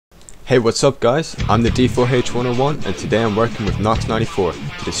Hey, what's up guys? I'm the DeVo H101 and today I'm working with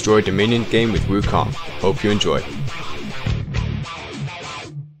Nox94 to destroy Dominion game with Wukong. Hope you enjoy.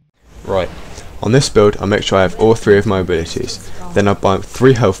 Right, on this build I'll make sure I have all 3 of my abilities. Then I'll buy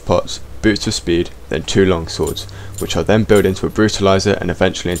 3 health pots, boots of speed, then 2 longswords, which I'll then build into a brutalizer and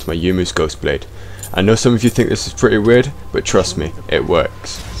eventually into my Yumu's ghost blade. I know some of you think this is pretty weird, but trust me, it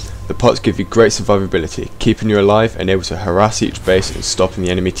works. The pots give you great survivability, keeping you alive and able to harass each base and stopping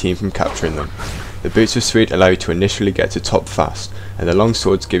the enemy team from capturing them. The boots of speed allow you to initially get to top fast, and the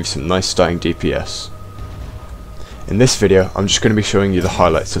longswords give you some nice starting DPS. In this video I'm just going to be showing you the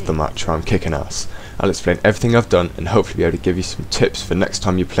highlights of the match where I'm kicking ass. I'll explain everything I've done and hopefully be able to give you some tips for next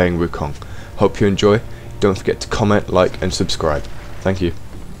time you're playing Wukong. Hope you enjoy, don't forget to comment, like and subscribe. Thank you.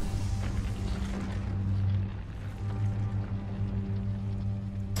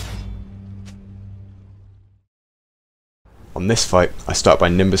 On this fight, I start by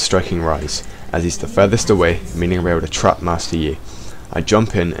Nimbus striking Rise, as he's the furthest away, meaning I'm able to trap Master Yi. I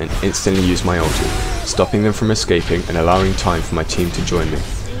jump in and instantly use my ulti, stopping them from escaping and allowing time for my team to join me.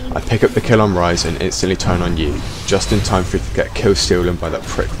 I pick up the kill on Rise and instantly turn on Yi, just in time for it to get kill stolen by that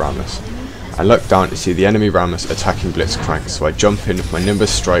prick Rammus. I look down to see the enemy Rammus attacking Blitzcrank, so I jump in with my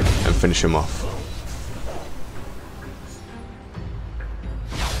Nimbus strike and finish him off.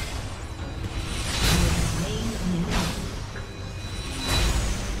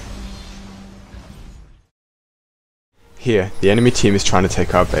 Here, the enemy team is trying to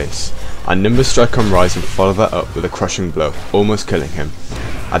take our base. I Nimbus strike on Rise and follow that up with a crushing blow, almost killing him.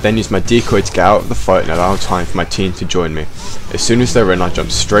 I then use my decoy to get out of the fight and allow time for my team to join me. As soon as they're in, I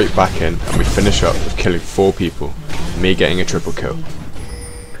jump straight back in and we finish up with killing 4 people, me getting a triple kill.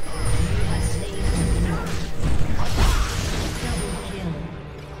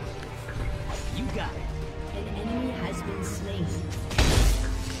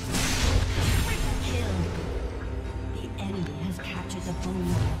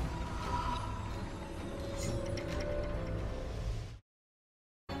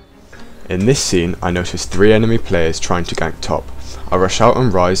 In this scene, I notice 3 enemy players trying to gank top. I rush out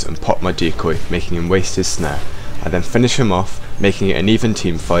on Rise and pop my decoy, making him waste his snare. I then finish him off, making it an even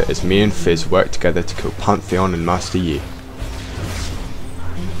team fight as me and Fizz work together to kill Pantheon and Master Yi.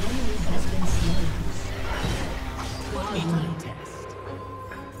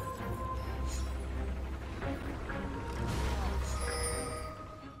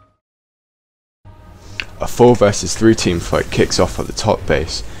 A 4 versus 3 team fight kicks off at the top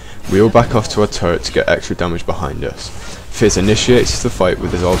base. We all back off to our turret to get extra damage behind us. Fizz initiates the fight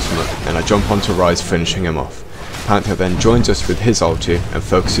with his ultimate and I jump onto Rise, finishing him off. Panther then joins us with his ulti and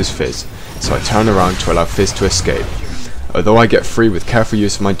focuses Fizz, so I turn around to allow Fizz to escape. Although I get free with careful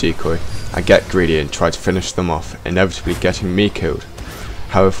use of my decoy, I get greedy and try to finish them off, inevitably getting me killed.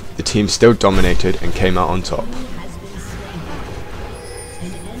 However, the team still dominated and came out on top.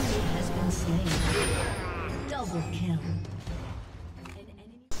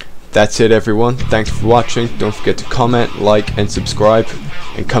 That's it everyone, thanks for watching, don't forget to comment, like and subscribe,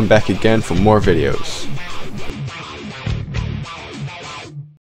 and come back again for more videos.